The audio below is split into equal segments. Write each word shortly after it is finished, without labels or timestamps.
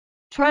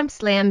Trump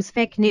slams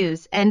fake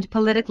news and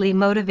politically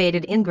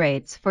motivated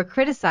ingrates for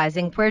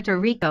criticizing Puerto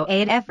Rico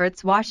aid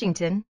efforts.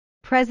 Washington.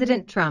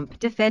 President Trump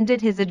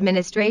defended his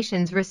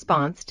administration's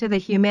response to the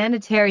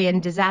humanitarian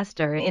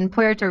disaster in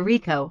Puerto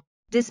Rico,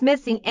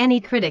 dismissing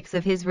any critics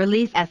of his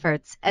relief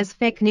efforts as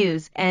fake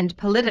news and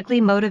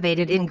politically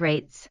motivated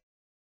ingrates.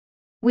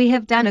 "We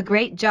have done a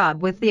great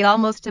job with the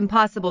almost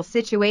impossible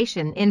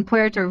situation in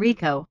Puerto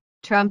Rico,"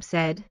 Trump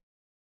said.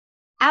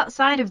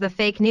 Outside of the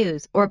fake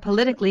news or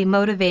politically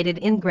motivated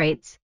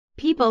ingrates,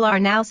 people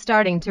are now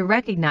starting to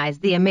recognize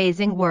the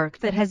amazing work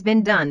that has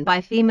been done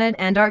by FEMA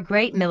and our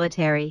great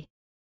military.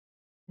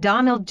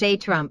 Donald J.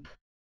 Trump.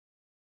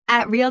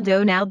 At Real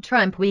Donald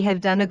Trump, we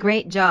have done a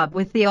great job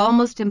with the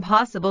almost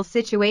impossible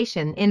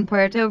situation in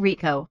Puerto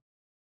Rico.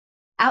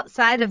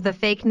 Outside of the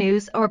fake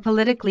news or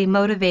politically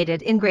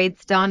motivated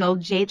ingrates. Donald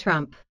J.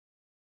 Trump.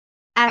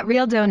 At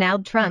Real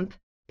Donald Trump,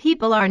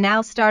 people are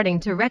now starting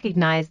to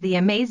recognize the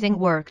amazing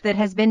work that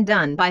has been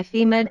done by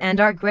FEMA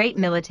and our great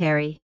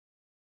military.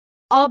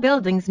 All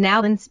buildings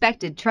now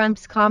inspected.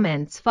 Trump's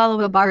comments follow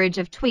a barrage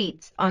of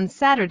tweets on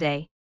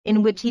Saturday,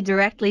 in which he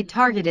directly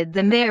targeted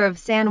the mayor of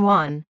San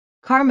Juan,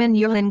 Carmen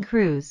Yulín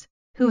Cruz,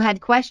 who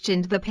had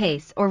questioned the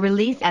pace or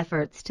relief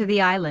efforts to the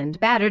island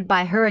battered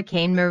by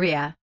Hurricane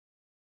Maria.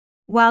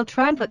 While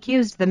Trump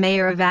accused the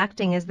mayor of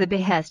acting at the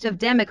behest of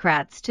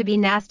Democrats to be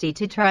nasty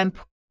to Trump,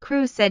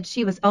 Cruz said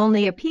she was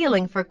only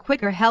appealing for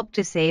quicker help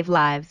to save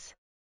lives.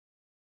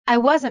 "I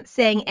wasn't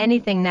saying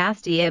anything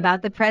nasty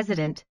about the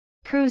president,"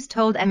 Cruz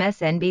told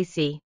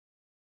MSNBC.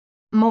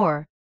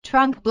 More.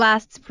 Trump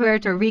blasts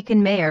Puerto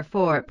Rican mayor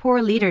for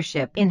poor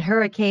leadership in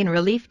hurricane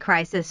relief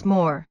crisis.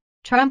 More.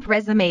 Trump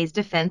resumes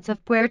defense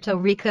of Puerto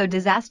Rico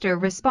disaster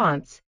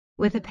response,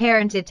 with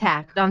apparent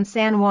attack on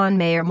San Juan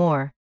mayor.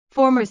 More.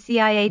 Former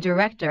CIA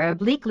director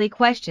obliquely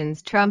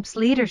questions Trump's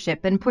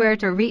leadership in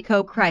Puerto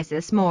Rico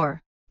crisis.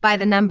 More. By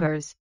the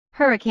numbers.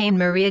 Hurricane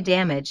Maria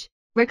damage.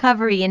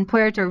 Recovery in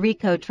Puerto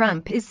Rico.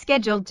 Trump is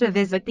scheduled to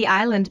visit the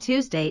island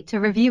Tuesday to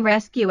review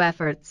rescue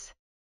efforts.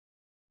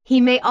 He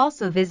may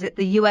also visit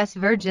the U.S.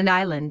 Virgin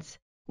Islands,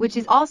 which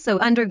is also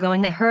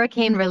undergoing a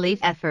hurricane relief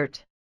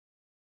effort.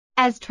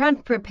 As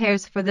Trump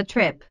prepares for the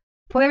trip,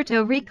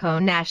 Puerto Rico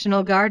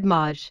National Guard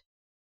Maj.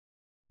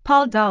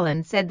 Paul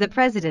Dolan said the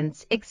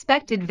president's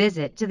expected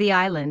visit to the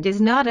island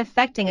is not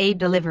affecting aid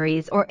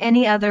deliveries or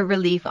any other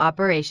relief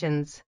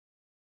operations.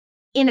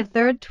 In a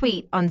third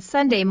tweet on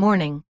Sunday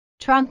morning,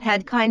 Trump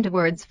had kind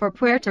words for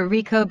Puerto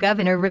Rico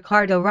Governor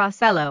Ricardo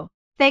Rossello,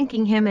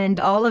 thanking him and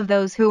all of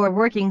those who are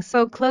working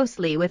so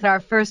closely with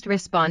our first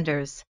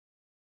responders.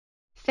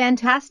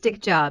 "Fantastic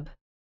job.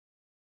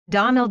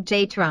 Donald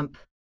J. Trump."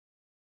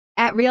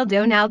 At Real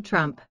Donald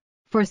Trump.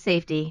 For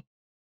safety.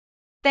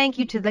 "Thank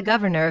you to the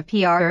governor of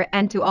PR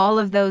and to all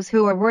of those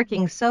who are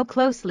working so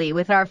closely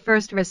with our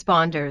first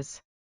responders.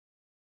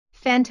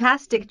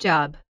 Fantastic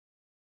job."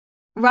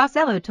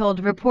 Rossello told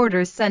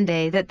reporters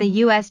Sunday that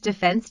the U.S.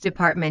 Defense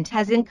Department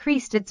has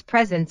increased its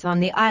presence on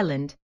the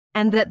island,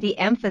 and that the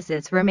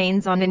emphasis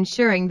remains on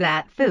ensuring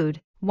that food,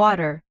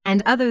 water,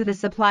 and other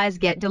supplies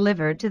get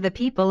delivered to the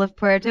people of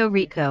Puerto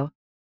Rico.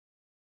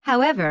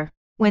 However,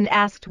 when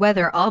asked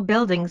whether all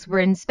buildings were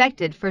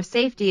inspected for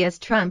safety as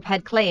Trump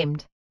had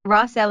claimed,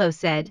 Rossello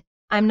said,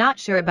 "I'm not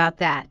sure about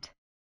that.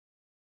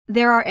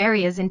 There are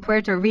areas in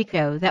Puerto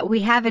Rico that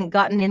we haven't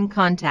gotten in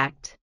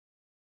contact."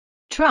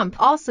 Trump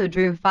also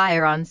drew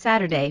fire on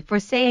Saturday for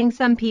saying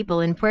some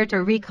people in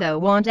Puerto Rico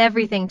want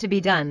everything to be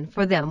done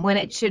for them when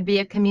it should be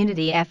a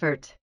community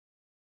effort.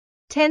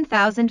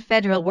 10,000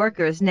 federal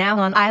workers now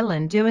on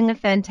island doing a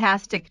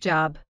fantastic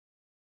job.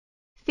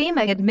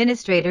 FEMA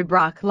Administrator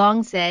Brock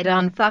Long said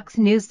on Fox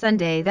News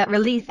Sunday that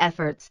relief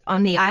efforts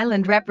on the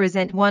island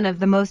represent one of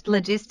the most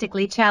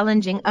logistically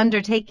challenging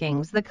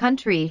undertakings the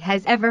country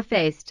has ever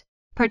faced,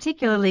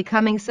 particularly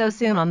coming so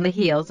soon on the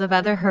heels of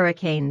other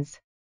hurricanes.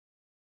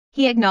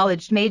 He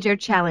acknowledged major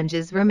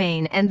challenges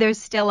remain and there's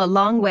still a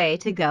long way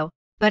to go,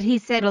 but he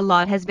said a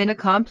lot has been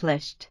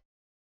accomplished.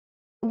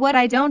 "What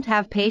I don't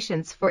have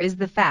patience for is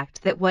the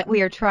fact that what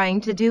we are trying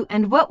to do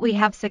and what we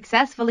have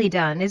successfully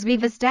done is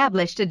we've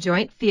established a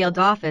joint field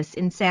office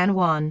in San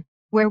Juan,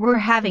 where we're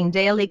having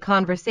daily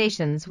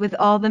conversations with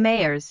all the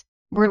mayors,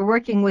 we're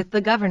working with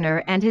the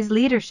governor and his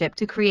leadership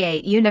to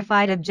create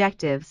unified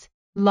objectives,"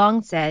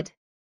 Long said.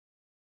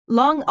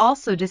 Long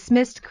also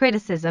dismissed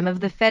criticism of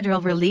the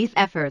federal relief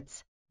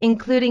efforts,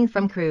 including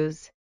from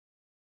Cruz.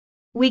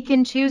 "We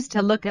can choose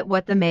to look at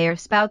what the mayor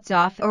spouts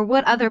off or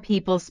what other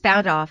people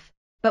spout off,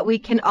 but we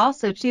can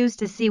also choose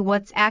to see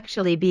what's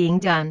actually being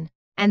done,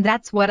 and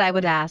that's what I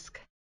would ask."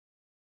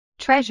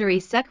 Treasury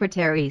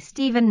Secretary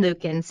Stephen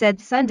Mnuchin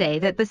said Sunday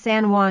that the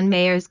San Juan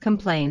mayor's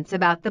complaints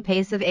about the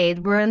pace of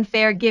aid were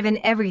unfair given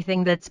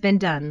everything that's been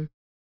done.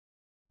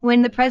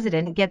 "When the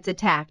president gets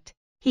attacked,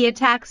 he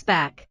attacks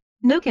back,"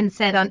 Mnuchin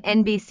said on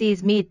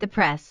NBC's Meet the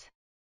Press.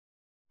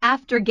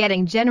 After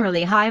getting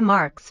generally high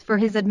marks for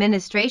his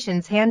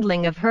administration's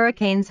handling of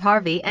Hurricanes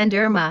Harvey and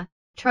Irma,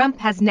 Trump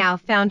has now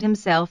found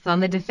himself on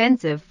the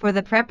defensive for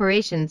the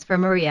preparations for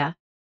Maria.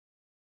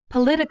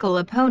 Political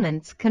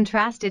opponents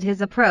contrasted his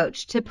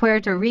approach to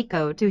Puerto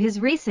Rico to his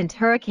recent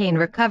hurricane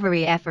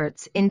recovery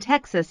efforts in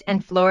Texas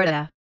and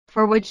Florida,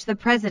 for which the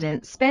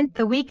president spent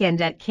the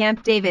weekend at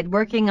Camp David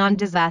working on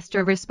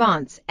disaster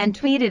response and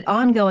tweeted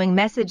ongoing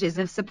messages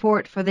of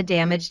support for the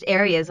damaged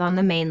areas on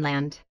the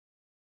mainland.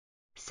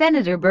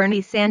 Senator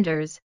Bernie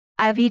Sanders,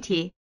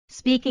 IVT,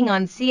 speaking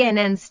on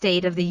CNN's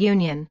State of the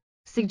Union,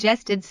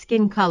 suggested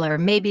skin color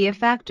may be a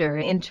factor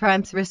in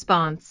Trump's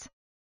response.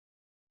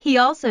 He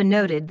also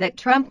noted that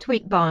Trump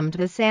tweet-bombed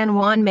the San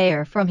Juan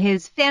mayor from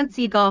his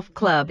fancy golf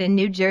club in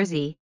New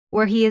Jersey,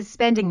 where he is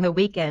spending the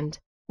weekend,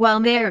 while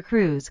Mayor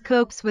Cruz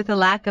copes with a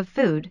lack of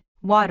food,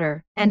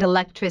 water, and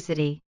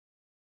electricity.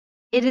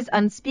 "It is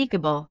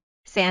unspeakable,"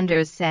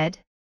 Sanders said.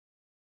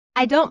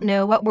 "I don't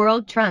know what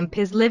world Trump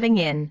is living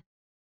in."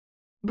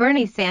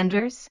 Bernie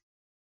Sanders?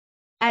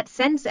 At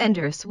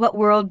Sanders, what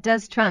world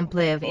does Trump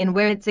live in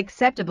where it's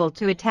acceptable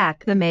to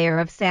attack the mayor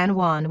of San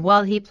Juan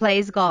while he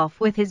plays golf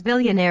with his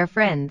billionaire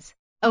friends?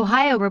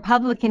 Ohio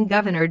Republican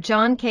Governor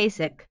John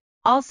Kasich,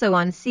 also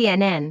on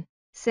CNN,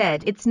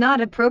 said it's not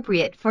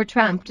appropriate for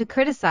Trump to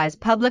criticize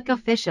public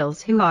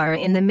officials who are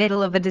in the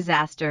middle of a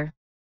disaster.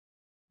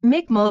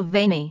 Mick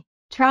Mulvaney,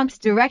 Trump's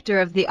director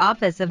of the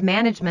Office of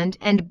Management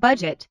and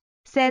Budget,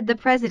 said the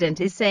president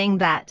is saying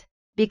that,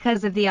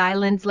 because of the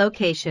island's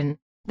location,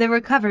 the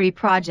recovery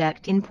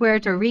project in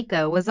Puerto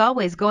Rico was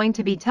always going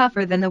to be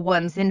tougher than the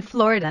ones in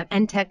Florida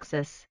and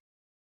Texas.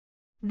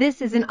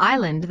 "This is an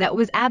island that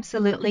was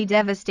absolutely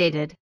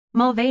devastated,"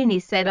 Mulvaney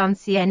said on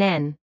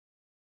CNN.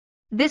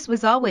 "This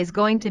was always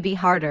going to be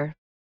harder."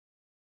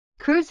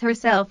 Cruz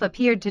herself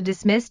appeared to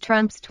dismiss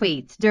Trump's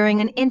tweets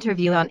during an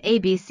interview on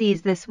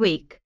ABC's This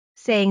Week,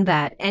 saying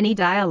that any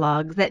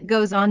dialogue that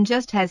goes on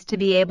just has to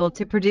be able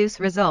to produce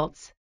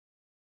results.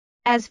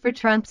 As for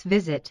Trump's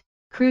visit,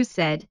 Cruz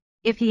said,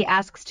 "If he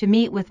asks to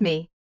meet with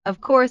me,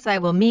 of course I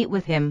will meet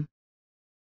with him.